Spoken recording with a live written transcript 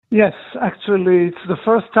Yes, actually, it's the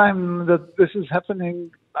first time that this is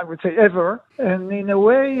happening, I would say, ever. And in a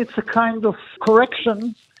way, it's a kind of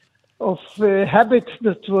correction of a habit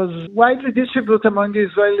that was widely distributed among the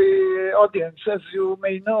Israeli audience. As you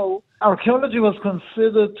may know, archaeology was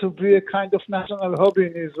considered to be a kind of national hobby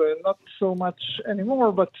in Israel, not so much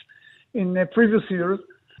anymore, but in previous years.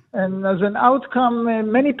 And as an outcome,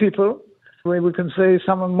 many people, we can say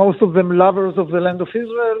most of them lovers of the land of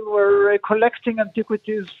Israel, were collecting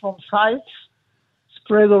antiquities from sites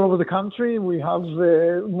spread all over the country. We have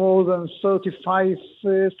more than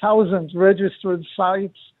 35,000 registered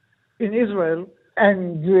sites in Israel.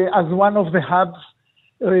 And as one of the hubs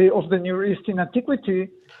of the Near East in antiquity,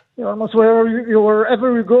 almost wherever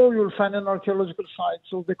you go, you'll find an archaeological site.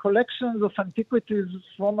 So the collections of antiquities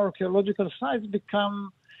from archaeological sites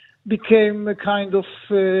became a kind of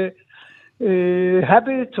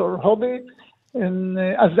habit or hobby. And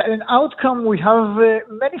as an outcome, we have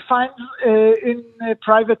many finds in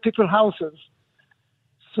private people houses.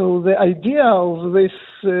 So the idea of this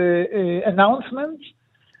announcement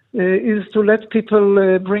is to let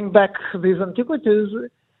people bring back these antiquities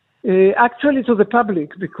actually to the public,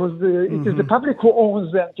 because it is the public who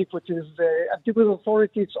owns the antiquities. The Antiquities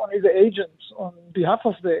Authority is only the agent on behalf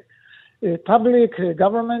of the public,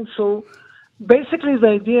 government. So basically the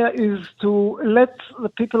idea is to let the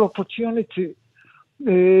people opportunity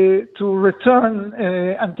to return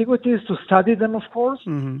antiquities, to study them, of course,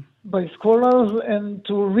 by scholars, and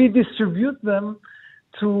to redistribute them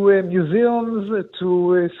to museums,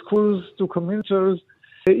 to schools, to communities,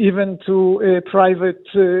 even to private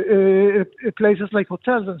places like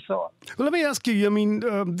hotels and so on. Well, let me ask you, I mean,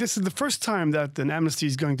 this is the first time that an amnesty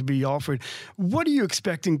is going to be offered. What are you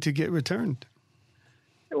expecting to get returned?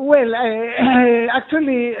 Well,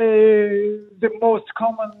 actually, the most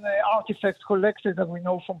common artifacts collected that we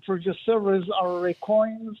know from previous surveys are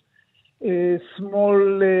coins, small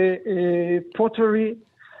pottery,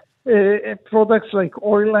 products like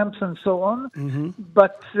oil lamps and so on.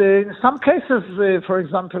 But in some cases, for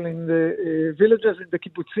example, in the villages, in the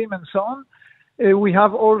kibbutzim and so on, we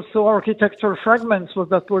have also architectural fragments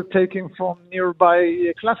that were taken from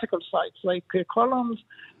nearby classical sites like columns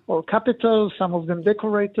or capitals, some of them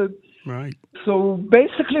decorated. Right. So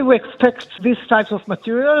basically we expect these types of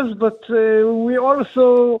materials, but we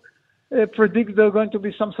also predict there are going to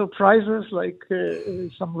be some surprises, like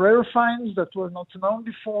some rare finds that were not known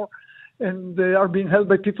before, and they are being held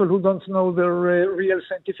by people who don't know their real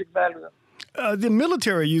scientific value. The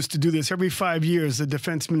military used to do this every 5 years. The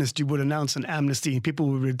defense ministry would announce an amnesty, and people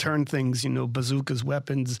would return things, bazookas,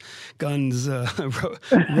 weapons, guns,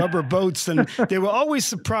 rubber boats, and they were always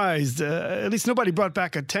surprised. At least nobody brought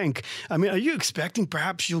back a tank. I mean, are you expecting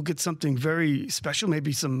perhaps you'll get something very special,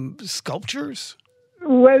 maybe some sculptures?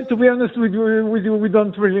 Well, to be honest with you, we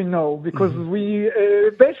don't really know, because we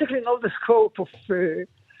basically know the scope of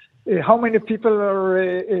how many people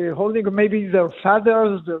are holding, or maybe their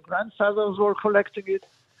fathers, their grandfathers were collecting it.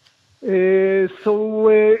 So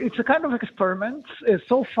it's a kind of experiment.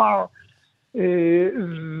 So far,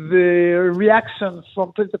 the reaction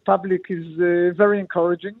from the public is very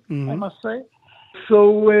encouraging, I must say.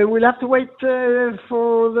 So we'll have to wait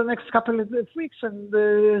for the next couple of weeks and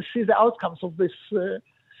see the outcomes of this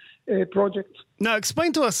project. Now,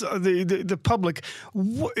 explain to us, the public,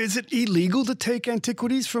 is it illegal to take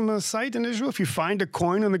antiquities from a site in Israel? If you find a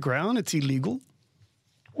coin on the ground, it's illegal?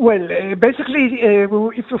 Well, basically,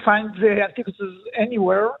 if you find the antiquities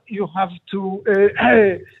anywhere, you have to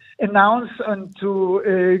announce and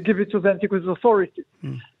to give it to the Antiquities Authority,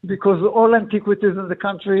 because all antiquities in the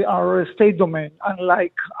country are a state domain,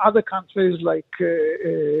 unlike other countries like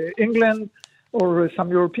England or some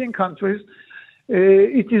European countries.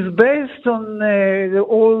 It is based on the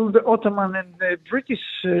old Ottoman and the British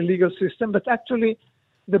legal system, but actually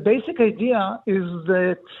the basic idea is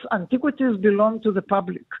that antiquities belong to the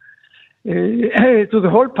public, to the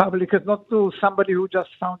whole public, and not to somebody who just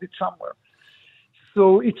found it somewhere.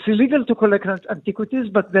 So it's illegal to collect antiquities,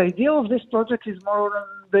 but the idea of this project is more on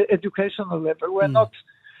the educational level. We're not,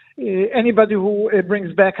 anybody who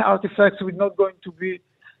brings back artifacts, we're not going to be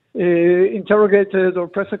interrogated or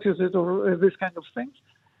prosecuted or this kind of things.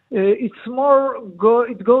 It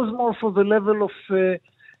goes more for the level of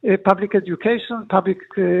public education, public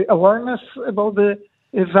awareness about the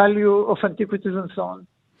value of antiquities and so on.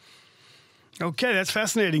 Okay, that's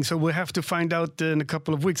fascinating. So we'll have to find out in a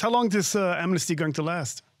couple of weeks. How long is this amnesty going to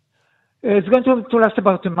last? It's going to last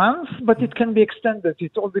about a month, but it can be extended.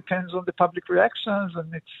 It all depends on the public reactions,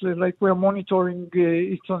 and it's like we're monitoring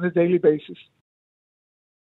it on a daily basis.